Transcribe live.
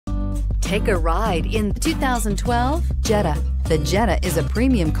Take a ride in the 2012 Jetta. The Jetta is a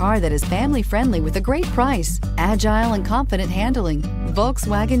premium car that is family-friendly with a great price, agile and confident handling.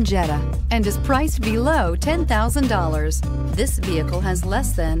 Volkswagen Jetta, and is priced below $10,000. This vehicle has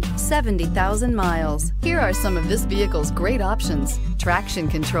less than 70,000 miles. Here are some of this vehicle's great options: traction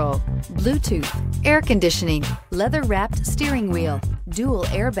control, Bluetooth, air conditioning, leather-wrapped steering wheel, dual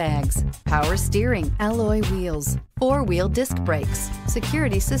airbags, power steering, alloy wheels, four-wheel disc brakes,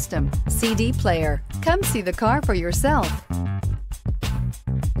 security system, CD player. Come see the car for yourself.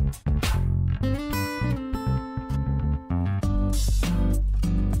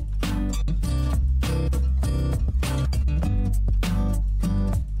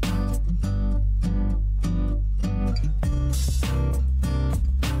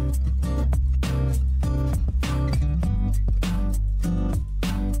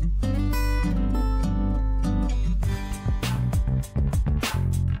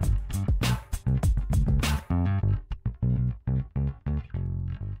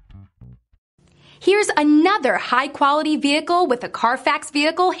 Here's another high-quality vehicle with a CARFAX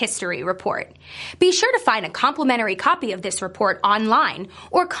vehicle history report. Be sure to find a complimentary copy of this report online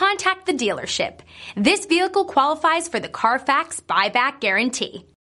or contact the dealership. This vehicle qualifies for the CARFAX buyback guarantee.